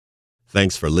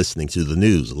Thanks for listening to the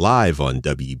news live on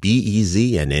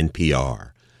WBEZ and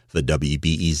NPR. The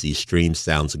WBEZ stream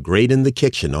sounds great in the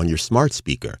kitchen on your smart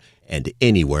speaker and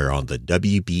anywhere on the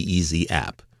WBEZ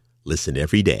app. Listen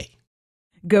every day.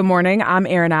 Good morning. I'm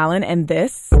Erin Allen, and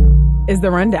this is The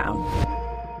Rundown.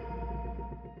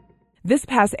 This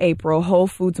past April, Whole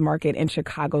Foods Market in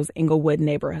Chicago's Englewood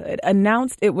neighborhood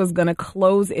announced it was going to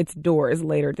close its doors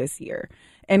later this year.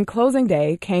 And closing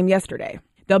day came yesterday.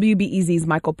 WBEZ's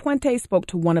Michael Puente spoke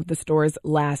to one of the store's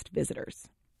last visitors.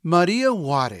 Maria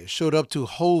Juarez showed up to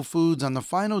Whole Foods on the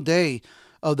final day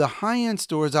of the high-end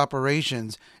store's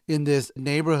operations in this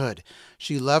neighborhood.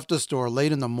 She left the store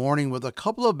late in the morning with a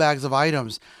couple of bags of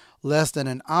items, less than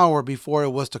an hour before it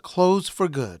was to close for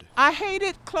good. I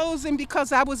hated closing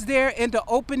because I was there in the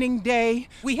opening day.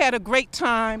 We had a great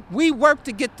time. We worked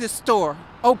to get this store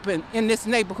open in this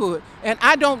neighborhood, and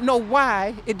I don't know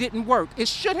why it didn't work. It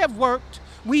should have worked.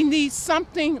 We need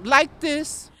something like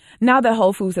this. Now that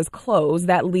Whole Foods has closed,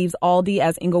 that leaves Aldi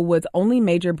as Englewood's only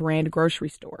major brand grocery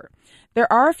store.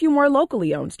 There are a few more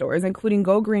locally owned stores, including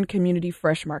Go Green Community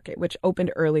Fresh Market, which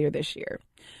opened earlier this year.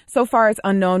 So far, it's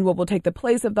unknown what will take the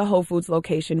place of the Whole Foods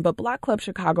location, but Black Club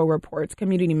Chicago reports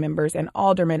community members and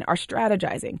aldermen are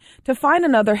strategizing to find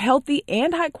another healthy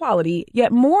and high quality,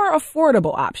 yet more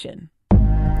affordable option.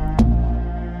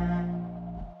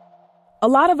 A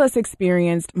lot of us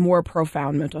experienced more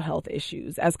profound mental health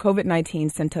issues as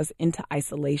COVID-19 sent us into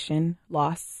isolation,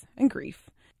 loss, and grief.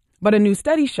 But a new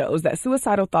study shows that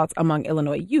suicidal thoughts among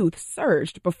Illinois youth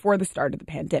surged before the start of the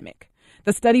pandemic.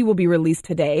 The study will be released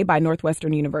today by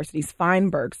Northwestern University's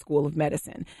Feinberg School of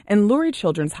Medicine and Lurie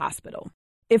Children's Hospital.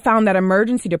 It found that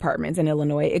emergency departments in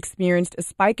Illinois experienced a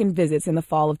spike in visits in the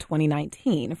fall of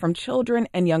 2019 from children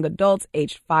and young adults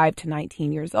aged 5 to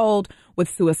 19 years old with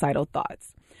suicidal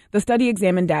thoughts. The study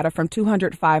examined data from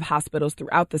 205 hospitals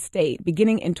throughout the state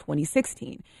beginning in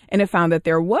 2016, and it found that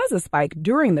there was a spike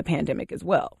during the pandemic as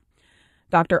well.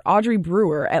 Dr. Audrey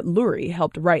Brewer at Lurie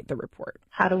helped write the report.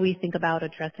 How do we think about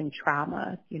addressing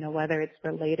trauma, whether it's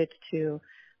related to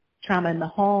trauma in the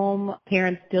home,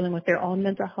 parents dealing with their own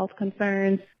mental health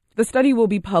concerns? The study will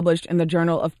be published in the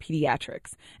Journal of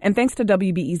Pediatrics. And thanks to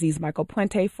WBEZ's Michael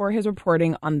Puente for his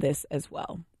reporting on this as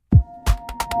well.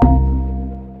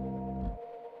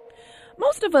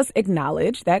 Most of us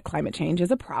acknowledge that climate change is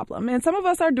a problem, and some of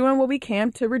us are doing what we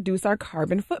can to reduce our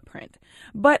carbon footprint.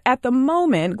 But at the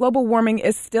moment, global warming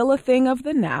is still a thing of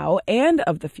the now and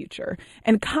of the future,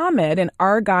 and ComEd and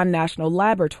Argonne National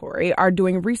Laboratory are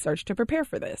doing research to prepare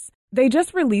for this. They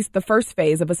just released the first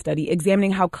phase of a study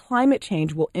examining how climate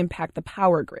change will impact the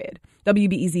power grid.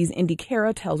 WBEZ's Indy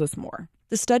Cara tells us more.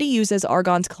 The study uses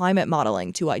Argonne's climate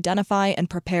modeling to identify and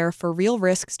prepare for real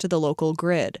risks to the local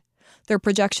grid. Their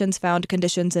projections found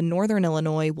conditions in northern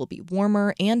Illinois will be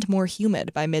warmer and more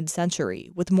humid by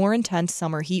mid-century, with more intense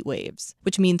summer heat waves,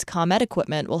 which means ComEd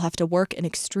equipment will have to work in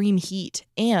extreme heat,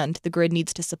 and the grid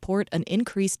needs to support an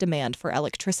increased demand for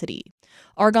electricity.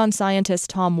 Argonne scientist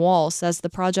Tom Wall says the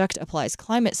project applies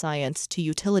climate science to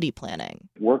utility planning.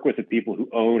 Work with the people who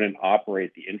own and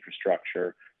operate the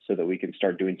infrastructure so that we can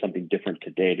start doing something different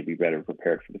today to be better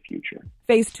prepared for the future.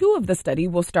 Phase 2 of the study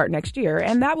will start next year,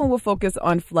 and that one will focus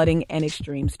on flooding and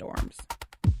extreme storms.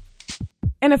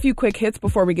 And a few quick hits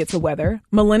before we get to weather.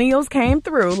 Millennials came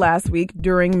through last week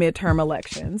during midterm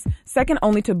elections, second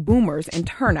only to boomers in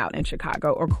turnout in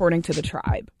Chicago, according to the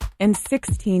Tribe. And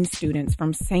 16 students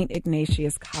from St.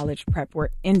 Ignatius College Prep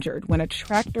were injured when a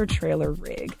tractor-trailer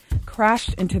rig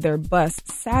crashed into their bus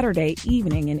Saturday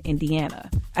evening in Indiana.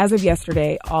 As of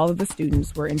yesterday, all of the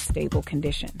students were in stable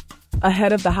condition.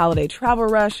 Ahead of the holiday travel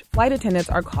rush, flight attendants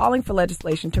are calling for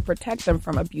legislation to protect them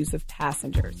from abusive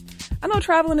passengers. I know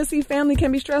traveling to see family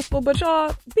can be stressful, but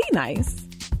y'all, be nice.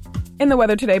 In the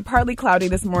weather today, partly cloudy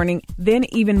this morning, then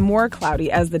even more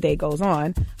cloudy as the day goes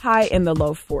on, high in the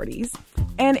low 40s.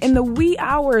 And in the wee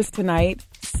hours tonight,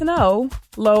 snow,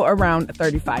 low around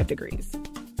 35 degrees.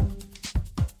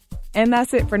 And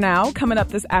that's it for now. Coming up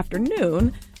this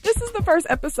afternoon, this is the first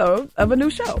episode of a new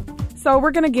show. So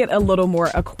we're going to get a little more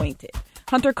acquainted.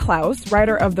 Hunter Klaus,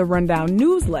 writer of the Rundown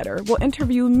newsletter, will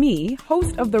interview me,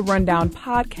 host of the Rundown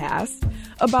podcast,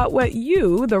 about what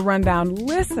you, the Rundown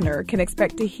listener, can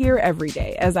expect to hear every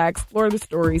day as I explore the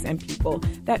stories and people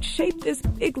that shape this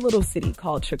big little city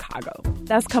called Chicago.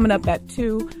 That's coming up at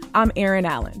 2. I'm Erin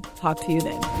Allen. Talk to you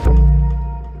then.